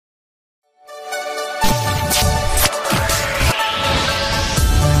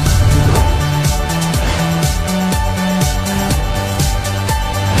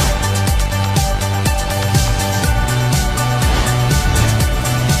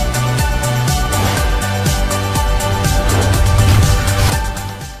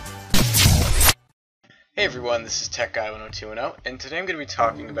everyone, this is TechGuy10210, and today I'm going to be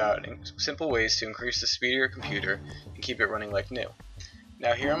talking about simple ways to increase the speed of your computer and keep it running like new.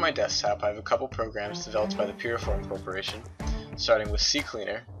 Now here on my desktop I have a couple programs developed by the Puriform Corporation, starting with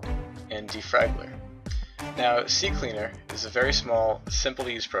CCleaner and Defraggler. Now CCleaner is a very small, simple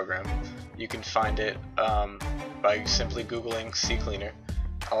to use program. You can find it by simply googling CCleaner.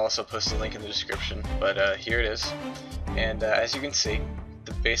 I'll also post a link in the description, but here it is. And as you can see,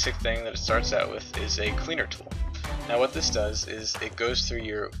 the basic thing that it starts out with is a cleaner tool. Now what this does is it goes through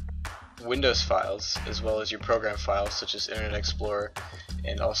your Windows files as well as your program files such as Internet Explorer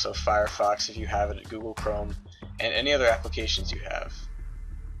and also Firefox if you have it, Google Chrome, and any other applications you have.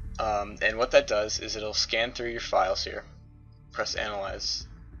 And what that does is it'll scan through your files here, press Analyze,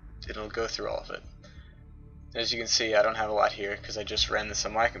 and it'll go through all of it. As you can see, I don't have a lot here because I just ran this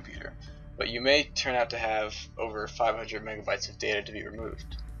on my computer. But you may turn out to have over 500 megabytes of data to be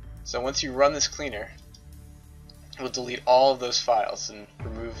removed. So once you run this cleaner, it will delete all of those files and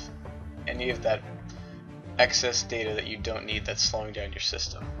remove any of that excess data that you don't need that's slowing down your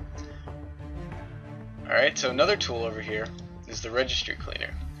system. Alright, so another tool over here is the registry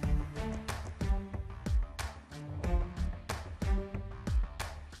cleaner.